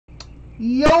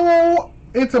Yo,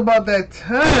 it's about that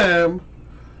time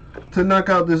to knock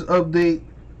out this update.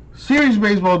 Series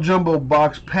Baseball Jumbo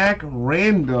Box Pack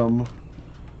Random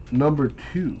number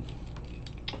 2.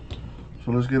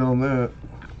 So let's get on that.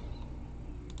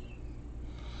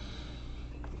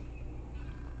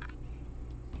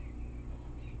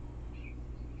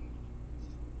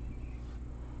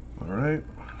 Alright.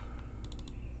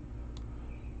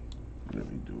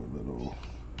 Let me do a little...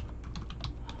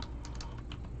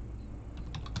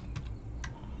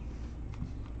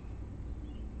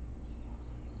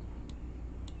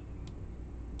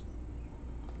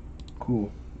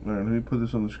 Cool. Alright, let me put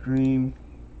this on the screen.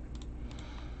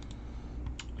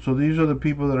 So these are the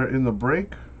people that are in the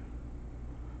break.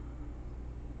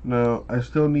 Now, I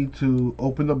still need to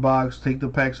open the box, take the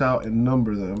packs out, and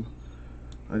number them.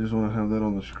 I just want to have that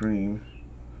on the screen.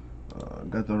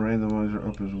 Got the randomizer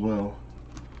up as well.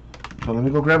 So let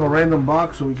me go grab a random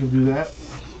box so we can do that.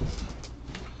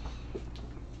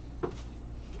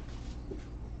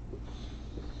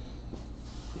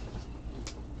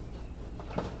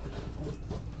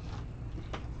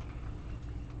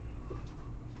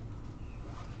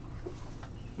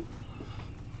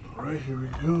 Alright, here we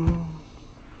go.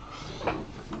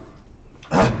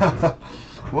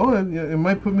 Well, it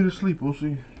might put me to sleep. We'll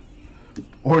see.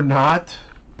 Or not.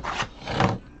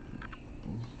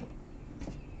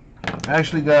 I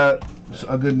actually got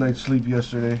a good night's sleep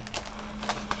yesterday,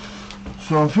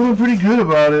 so I'm feeling pretty good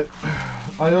about it.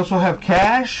 I also have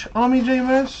cash on me,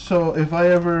 JMS. So if I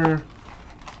ever,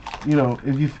 you know,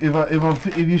 if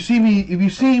you see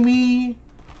me,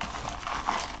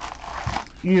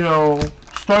 you know,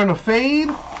 starting to fade,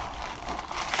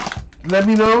 let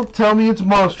me know. Tell me it's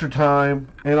monster time,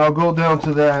 and I'll go down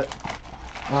to that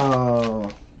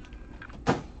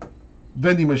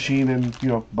vending machine and, you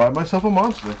know, buy myself a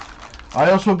monster.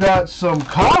 I also got some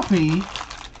coffee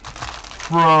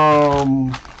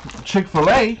from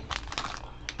Chick-fil-A.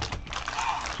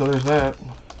 So there's that.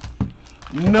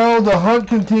 No, the hunt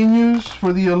continues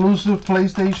for the elusive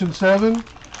PlayStation 7.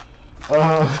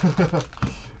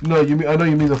 No, I know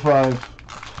you mean the 5.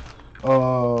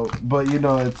 But you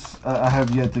know, I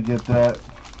have yet to get that.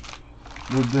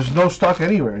 There's no stock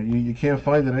anywhere. You can't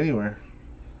find it anywhere.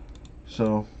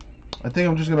 So I think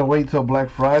I'm just gonna wait till Black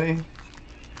Friday,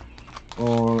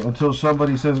 or until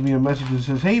somebody sends me a message that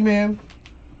says, "Hey man,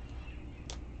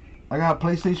 I got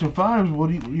PlayStation 5s. What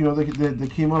do you know? They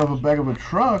came out of the back of a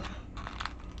truck.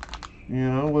 You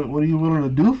know, what are you willing to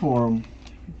do for them?"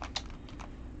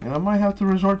 And I might have to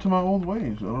resort to my old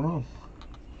ways. I don't know.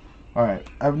 All right,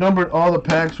 I've numbered all the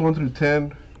packs 1 through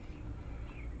 10.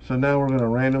 So now we're gonna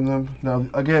random them. Now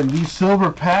again, these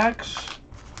silver packs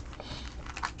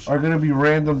are gonna be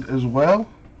randomed as well.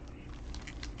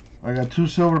 I got 2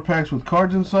 silver packs with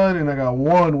cards inside, and I got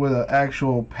 1 with an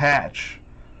actual patch,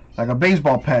 like a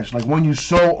baseball patch, like one you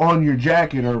sew on your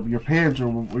jacket or your pants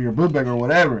or your boot bag or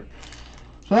whatever.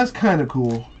 So that's kind of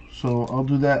cool. So I'll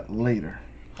do that later.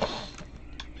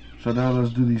 So now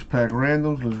let's do these pack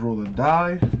randoms. Let's roll the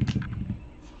die.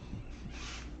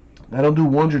 I don't do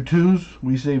 1s or 2s.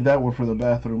 We save that one for the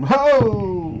bathroom.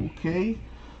 Oh, okay.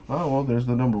 Oh, well, there's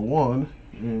the number 1.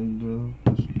 And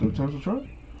third time's the charm.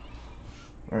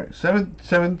 Alright, 7,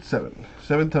 7, 7.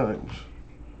 7 times.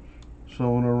 So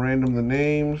I'm going to random the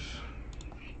names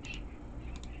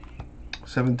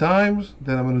 7 times.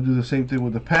 Then I'm going to do the same thing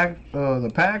with the pack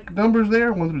numbers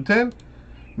there, 1 through 10.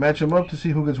 Match them up to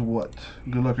see who gets what.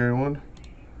 Good luck, everyone.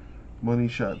 Money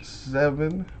shot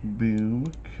 7.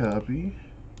 Boom. Copy.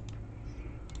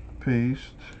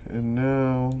 Paste. And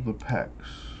now the packs.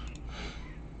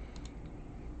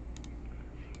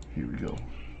 Here we go.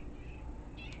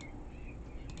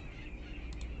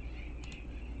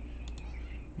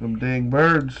 Them dang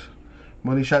birds.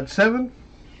 Money shot 7.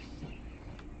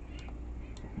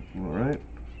 Alright.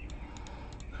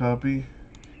 Copy.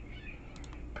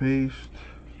 Paste.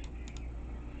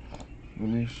 Let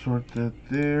me sort that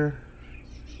there.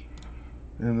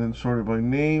 And then sort it by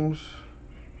names.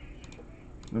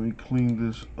 Let me clean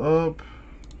this up.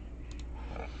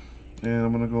 And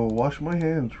I'm going to go wash my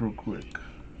hands real quick.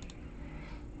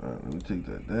 Alright, let me take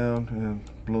that down and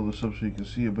blow this up so you can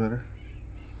see it better.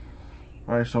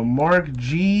 Alright, so Mark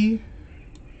G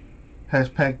has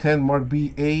pack 10, Mark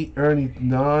B 8, Ernie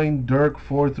 9, Dirk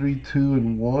 4, 3, 2,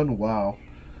 and 1. Wow.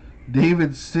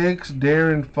 David 6,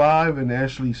 Darren 5, and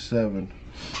Ashley 7.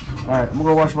 Alright, I'm going to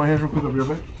go wash my hands real quick. I'll be right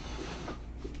back.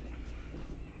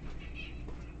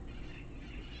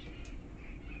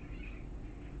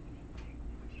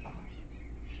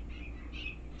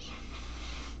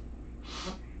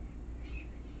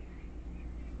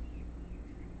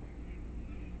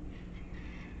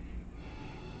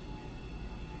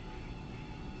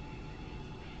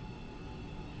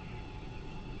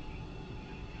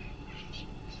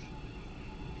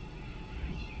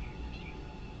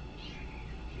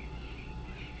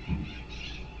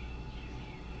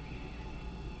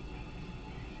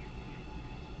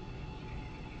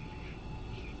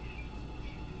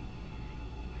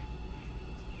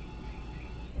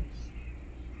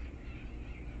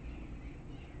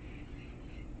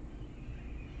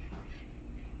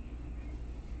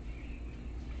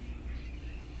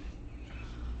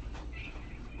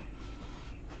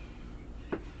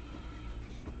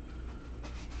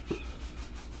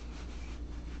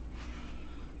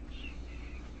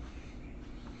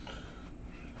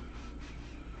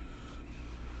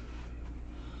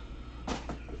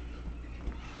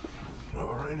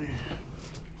 Alrighty.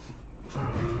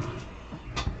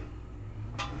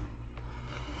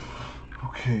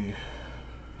 Okay.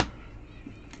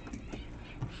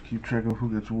 Just keep track of who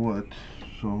gets what.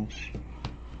 So.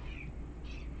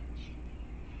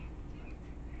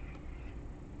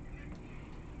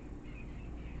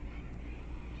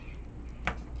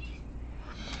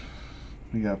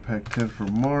 We got pack 10 for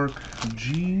Mark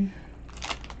G.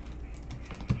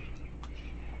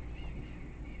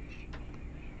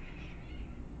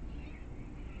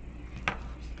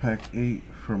 Pack 8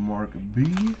 for Mark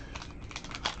B.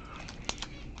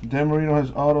 Dan Marino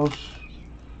has autos,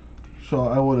 so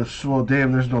I would have. Well,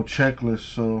 damn, there's no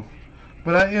checklist, so.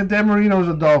 But Dan Marino's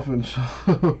a Dolphin,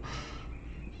 so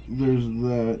there's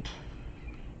that.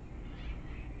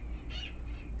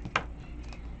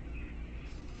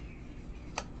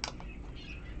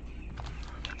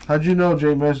 How'd you know,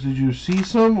 JMS? Did you see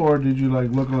some, or did you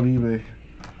like look on eBay?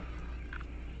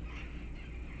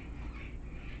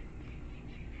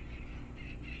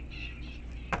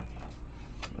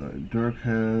 Dirk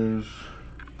has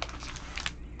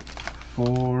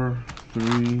 4,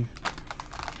 3,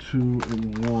 2,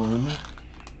 and 1.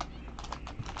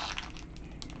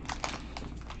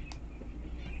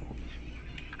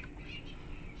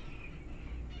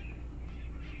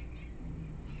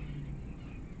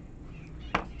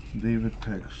 David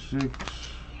pack 6.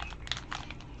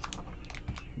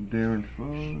 Darren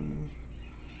 5.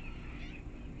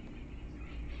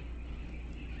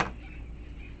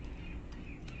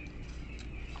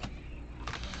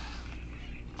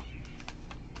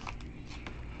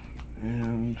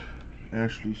 And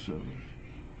Ashley 7.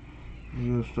 I'm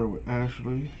going to start with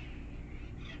Ashley.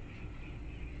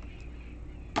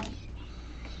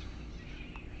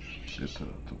 Get that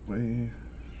out the way.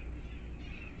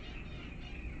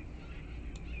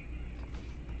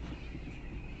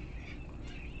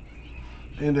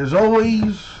 And as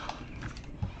always,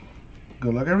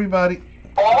 good luck, everybody.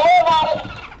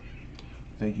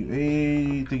 Thank you,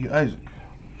 A. Thank you, Isaac.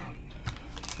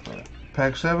 Right.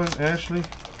 Pack 7, Ashley.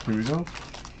 Here we go.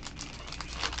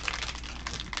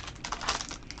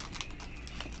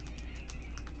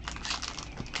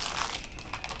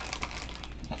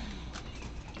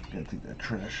 Gotta take that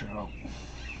trash out.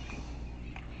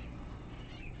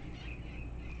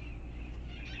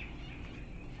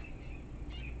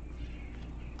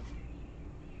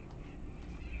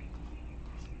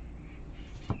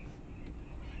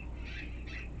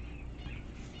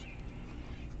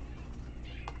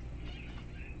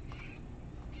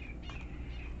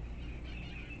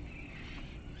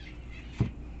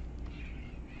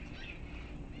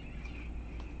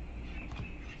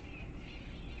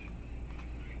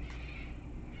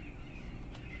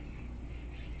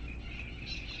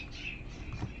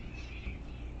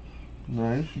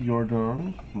 Nice,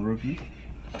 Jordan, rookie,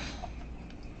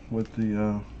 with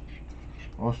the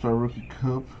All-Star Rookie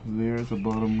Cup there at the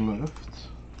bottom left.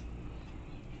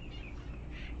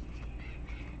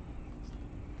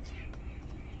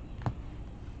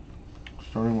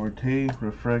 Starting Marte,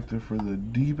 refractor for the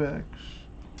D-backs.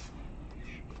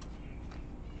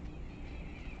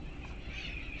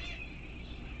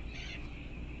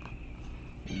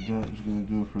 And that is going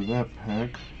to do it for that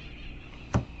pack.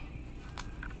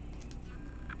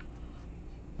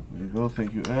 There you go,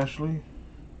 thank you, Ashley.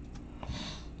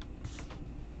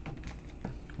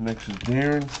 Next is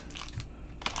Darren,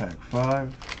 pack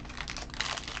 5.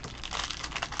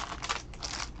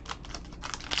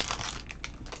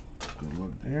 Good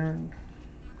luck, Darren.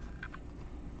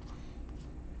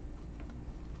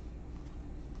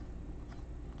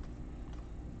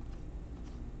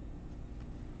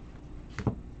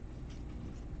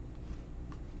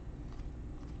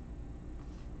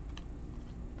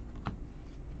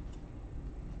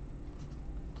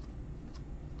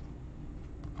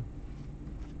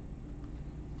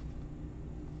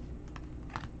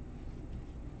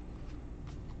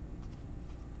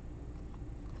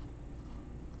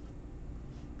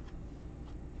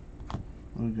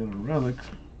 We got a relic.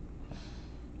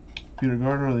 Peter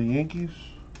Gardner of the Yankees.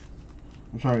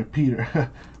 I'm sorry,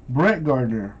 Peter. Brett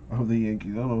Gardner of the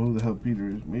Yankees. I don't know who the hell Peter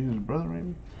is. Maybe his brother,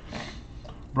 maybe?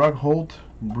 Brock Holt,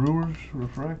 Brewers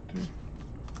refractor.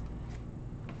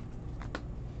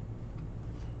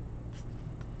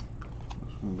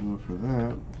 That's going to do it for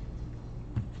that.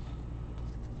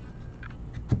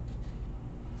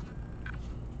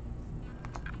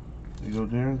 There you go,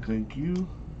 Darren. Thank you.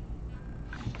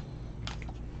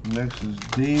 Next is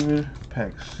David,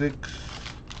 pack 6.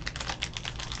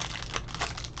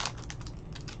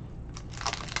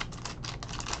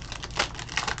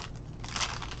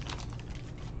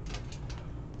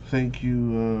 Thank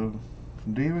you,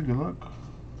 David. Good luck.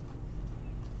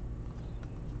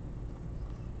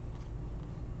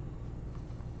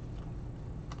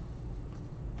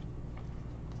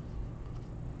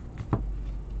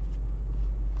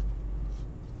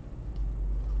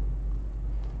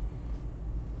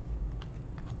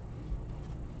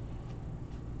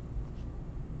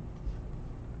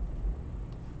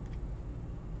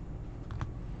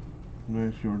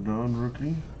 Nice Jordan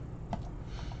rookie.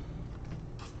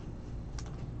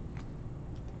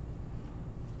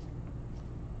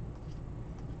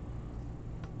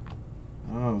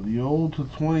 Oh, the old to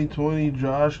 2020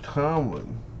 Josh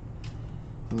Tomlin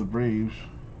for the Braves.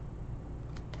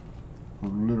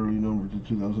 Literally numbered to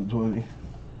 2020.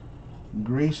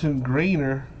 Grayson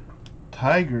Grainer,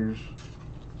 Tigers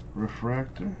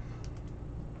refractor.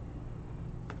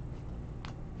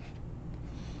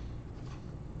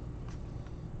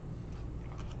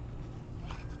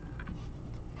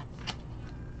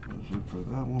 That's it for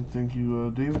that one. Thank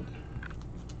you, David.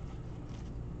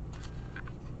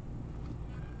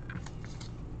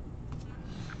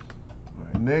 All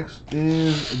right, next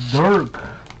is Dirk.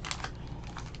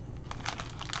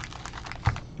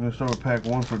 I'm gonna start with pack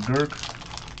 1 for Dirk.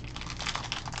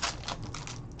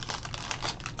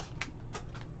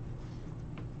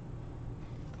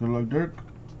 Good luck, Dirk.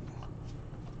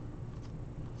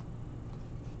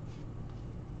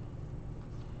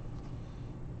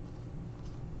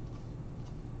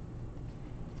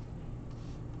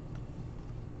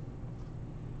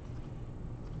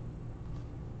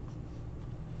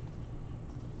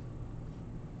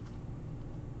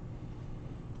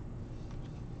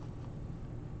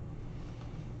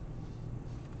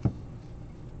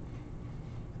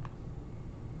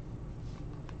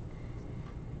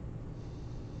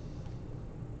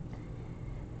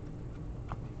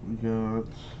 We got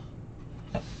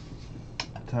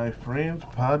Ty France,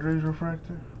 Padres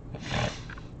refractor.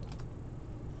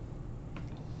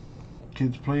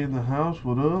 Kids play in the house,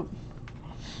 what up?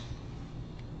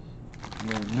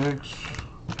 Right, next,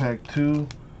 pack 2,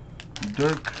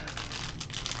 Dirk.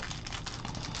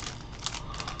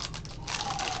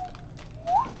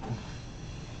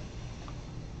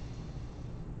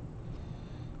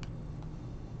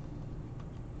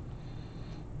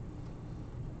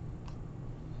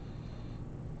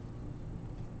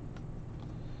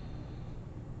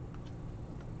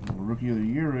 Rookie of the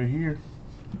year right here,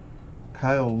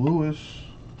 Kyle Lewis.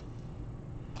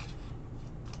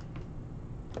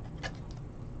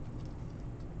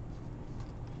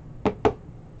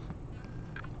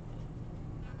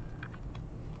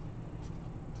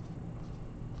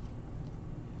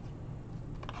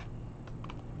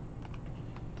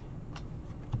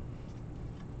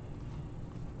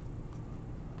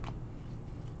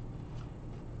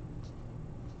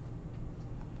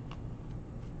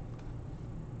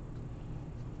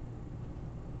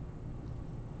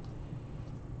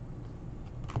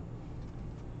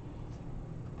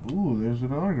 Ooh, there's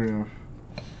an autograph.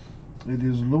 It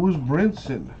is Lewis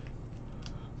Brinson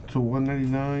to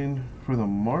 199 for the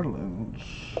Marlins.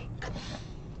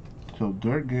 So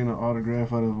Dirk getting an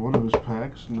autograph out of one of his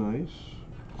packs. Nice.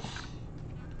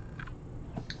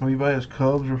 Let me buy his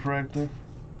Cubs refractor.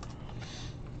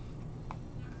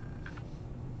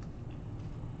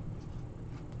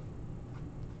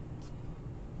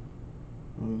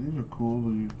 Oh, these are cool.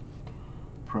 The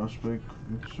prospect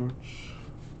inserts.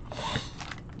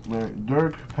 Alright,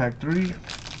 Dirk, pack 3.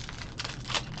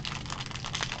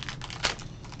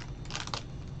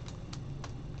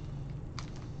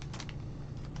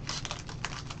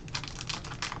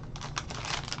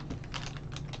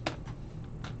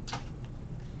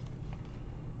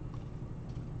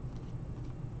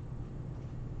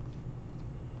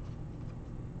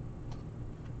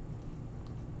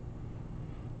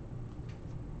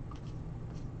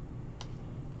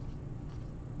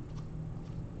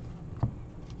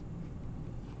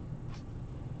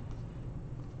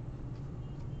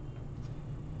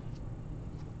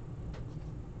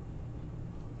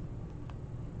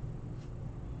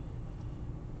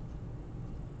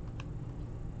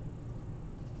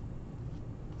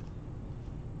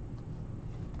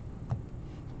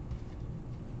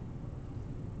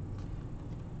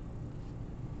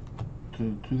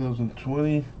 To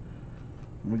 2020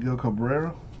 Miguel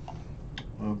Cabrera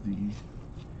of the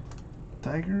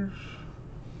Tigers.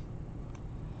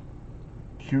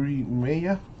 Curie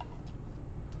Maya,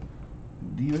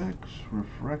 D-backs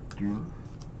refractor.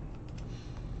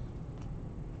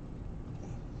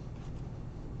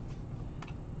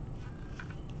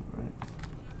 Right.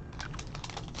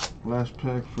 Last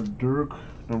pack for Dirk,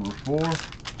 number 4.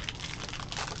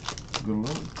 Good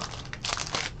luck.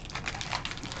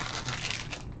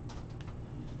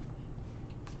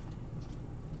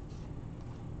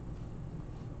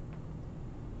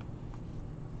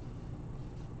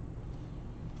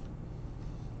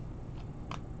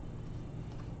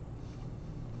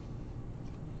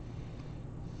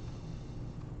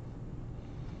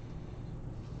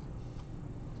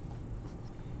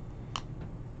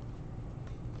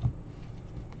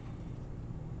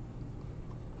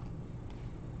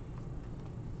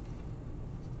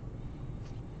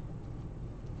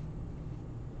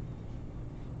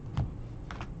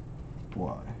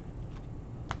 Why?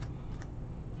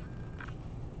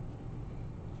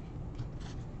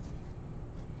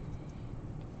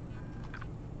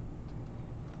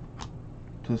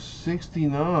 To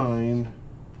 69,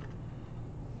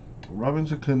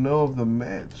 Robinson Cano of the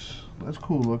Mets. That's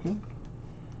cool looking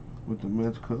with the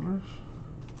Mets colors.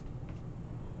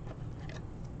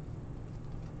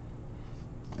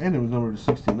 And it was numbered to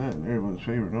 69, everyone's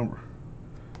favorite number.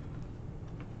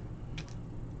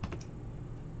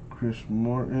 Chris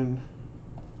Martin,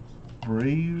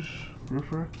 Braves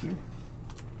refractor.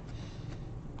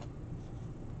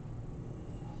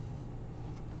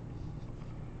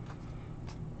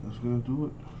 That's gonna do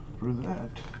it for that.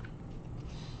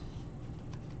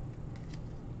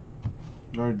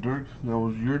 Alright, Dirk, that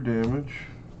was your damage.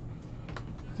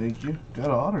 Thank you. Got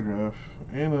an autograph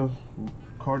and a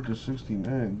card to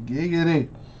 69. Giggity!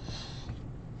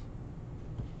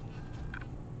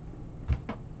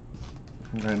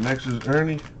 Alright, next is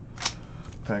Ernie.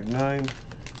 Pack 9.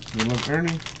 Good luck,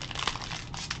 Ernie.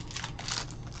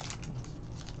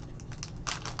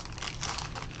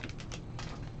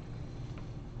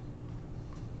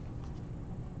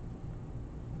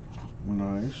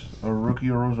 Nice. A rookie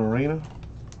Rosarena.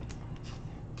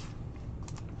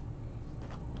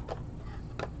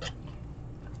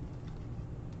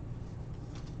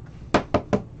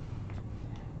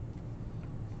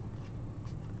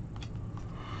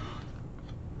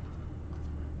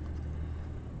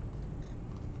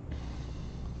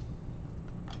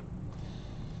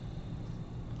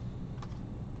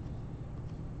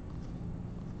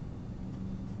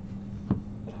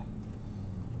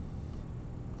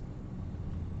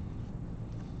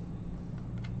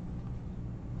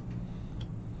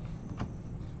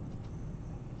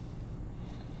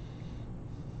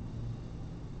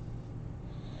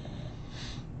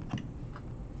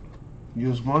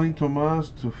 Yasmani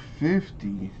Tomas to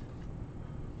 50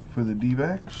 for the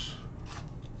D-backs.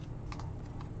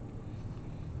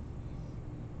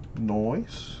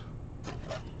 Nice.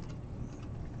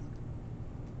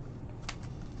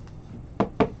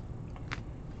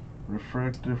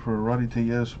 Refractor for Roddy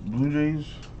Tellez Blue Jays.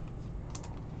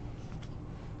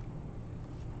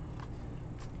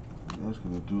 That's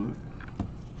gonna do it.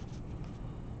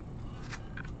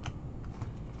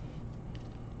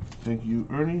 Thank you,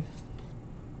 Ernie.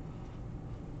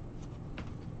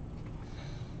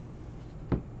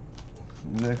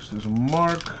 Next is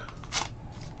Mark.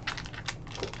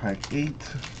 Pack 8.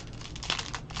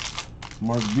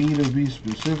 Mark B to be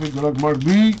specific. Good luck, Mark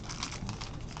B.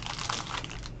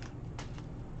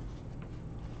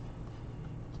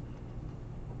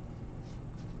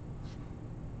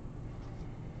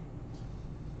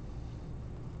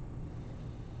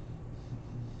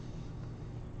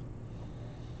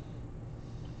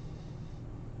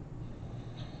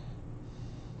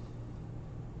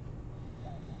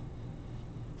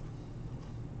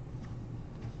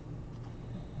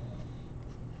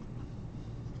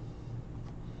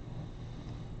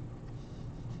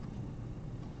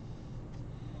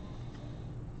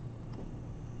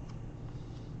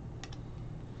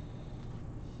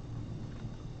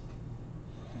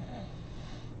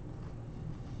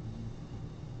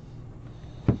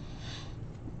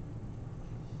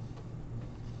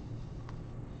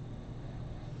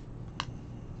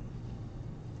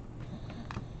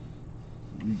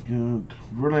 We got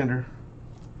Verlander,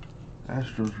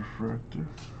 Astros refractor.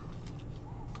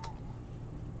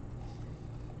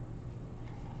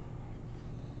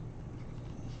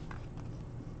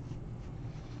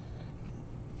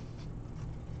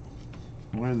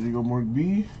 There you go, Mark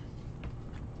B.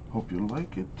 Hope you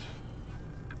like it.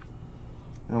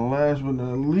 And last but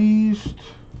not least,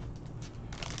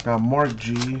 got Mark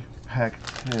G, pack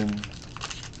 10.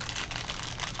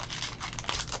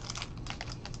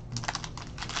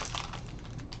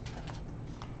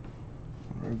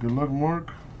 Alright, good luck,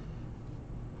 Mark.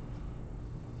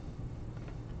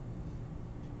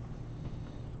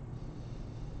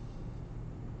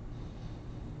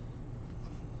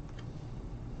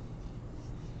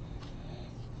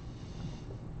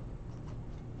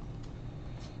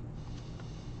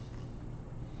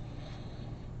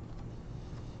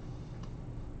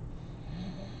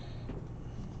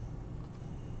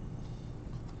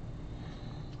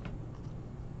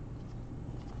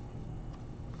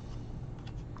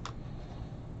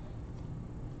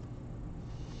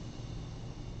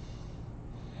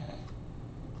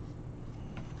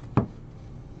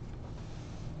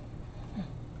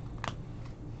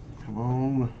 Come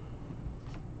on.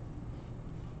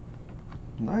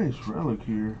 Nice relic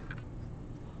here.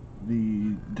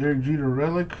 The Derek Jeter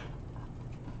relic.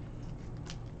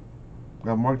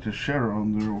 got marked as shadow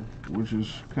on there, which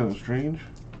is kind of strange.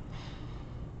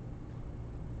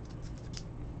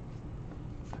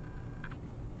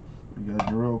 We got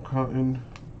Jarrell Cotton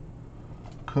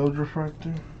Code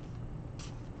Refractor.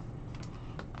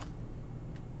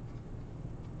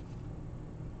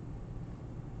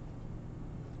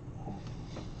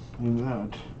 And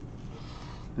that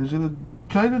is gonna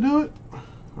kind of do it.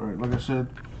 All right, like I said,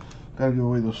 gotta give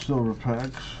away those silver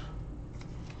packs,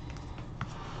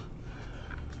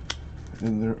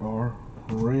 and there are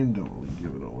randomly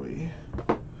given away.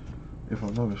 If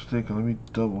I'm not mistaken, let me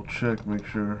double check, make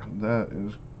sure that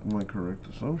is my correct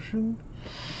assumption.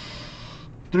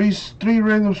 Three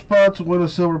random spots win a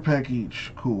silver pack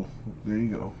each. Cool. There you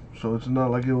go. So it's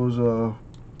not like it was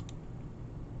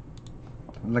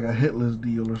like a hit list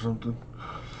deal or something.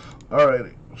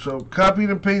 Alrighty. So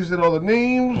copied and pasted all the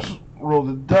names. Roll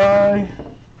the die.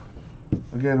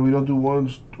 Again, we don't do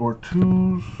ones or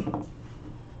twos.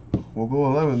 We'll go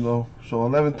 11 though. So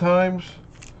 11 times.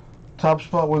 Top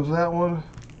spot wins that one.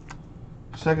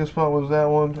 Second spot wins that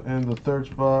one, and the third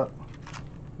spot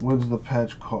wins the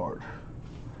patch card.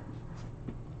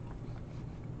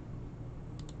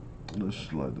 Let's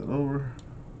slide that over.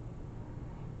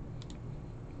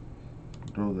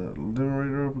 Throw that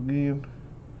generator up again.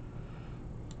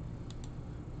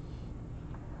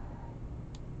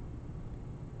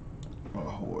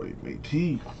 Ahoy,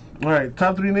 matey. Alright,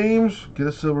 top three names. Get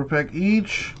a silver pack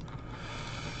each.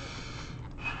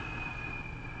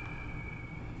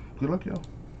 Good luck, y'all.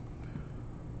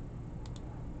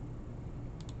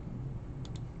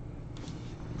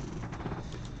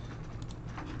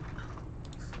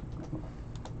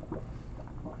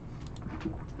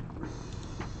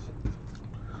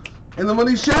 In the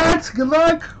money shots, good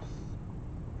luck.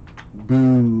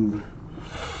 Boom.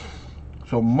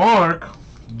 So Mark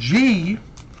G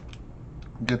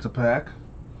gets a pack.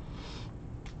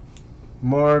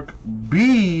 Mark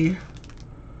B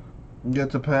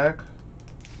gets a pack.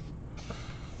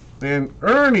 And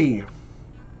Ernie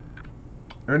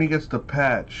gets the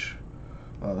patch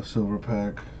silver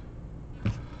pack.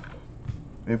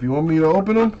 If you want me to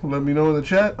open them, let me know in the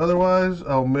chat. Otherwise,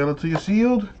 I'll mail it to you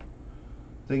sealed.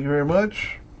 Thank you very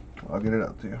much. I'll get it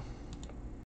out to you.